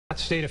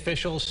State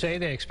officials say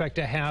they expect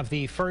to have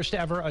the first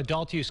ever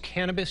adult use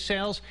cannabis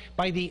sales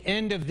by the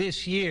end of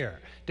this year.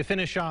 To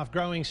finish off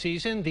growing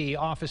season, the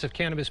Office of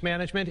Cannabis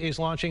Management is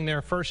launching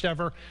their first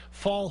ever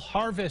Fall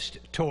Harvest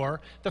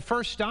Tour. The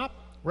first stop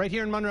right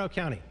here in Monroe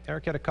County.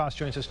 Ericketta Koss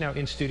joins us now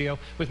in studio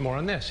with more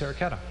on this.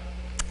 Ericketta.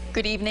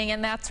 Good evening,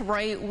 and that's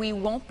right. We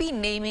won't be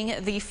naming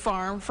the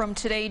farm from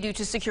today due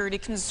to security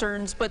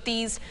concerns, but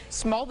these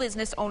small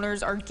business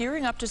owners are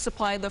gearing up to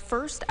supply the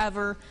first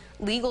ever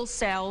legal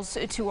sales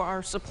to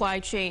our supply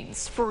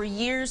chains. For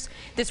years,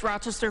 this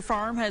Rochester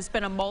farm has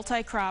been a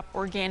multi-crop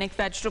organic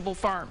vegetable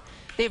farm.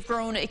 They've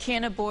grown a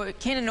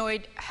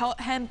cannabinoid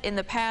hemp in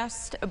the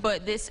past,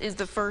 but this is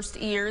the first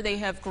year they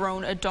have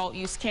grown adult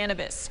use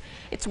cannabis.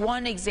 It's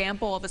one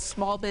example of a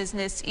small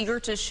business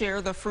eager to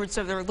share the fruits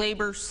of their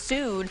labor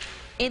soon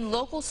in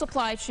local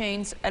supply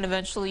chains and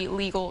eventually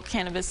legal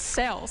cannabis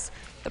sales.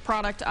 The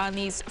product on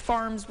these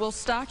farms will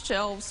stock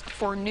shelves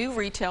for new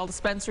retail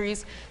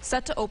dispensaries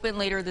set to open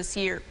later this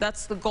year.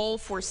 That's the goal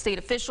for state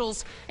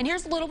officials. And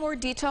here's a little more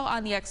detail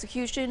on the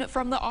execution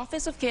from the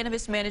Office of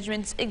Cannabis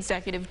Management's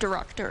executive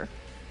director.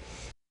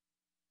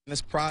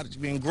 This product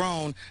being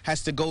grown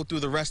has to go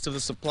through the rest of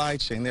the supply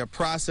chain. There are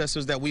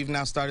processors that we've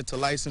now started to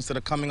license that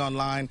are coming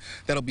online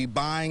that'll be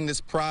buying this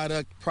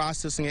product,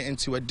 processing it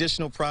into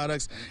additional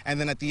products, and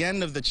then at the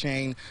end of the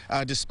chain,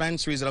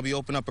 dispensaries that'll be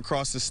opened up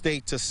across the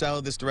state to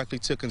sell this directly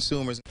to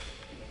consumers.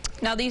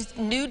 Now, these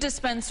new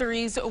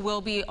dispensaries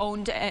will be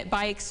owned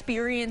by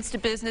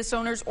experienced business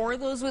owners or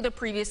those with a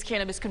previous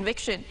cannabis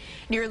conviction.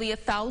 Nearly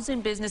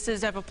 1,000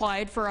 businesses have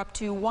applied for up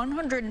to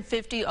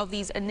 150 of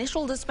these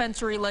initial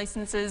dispensary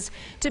licenses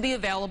to be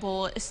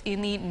available in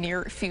the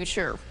near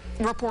future.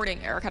 Reporting,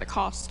 Ericketta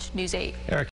Koss, News 8.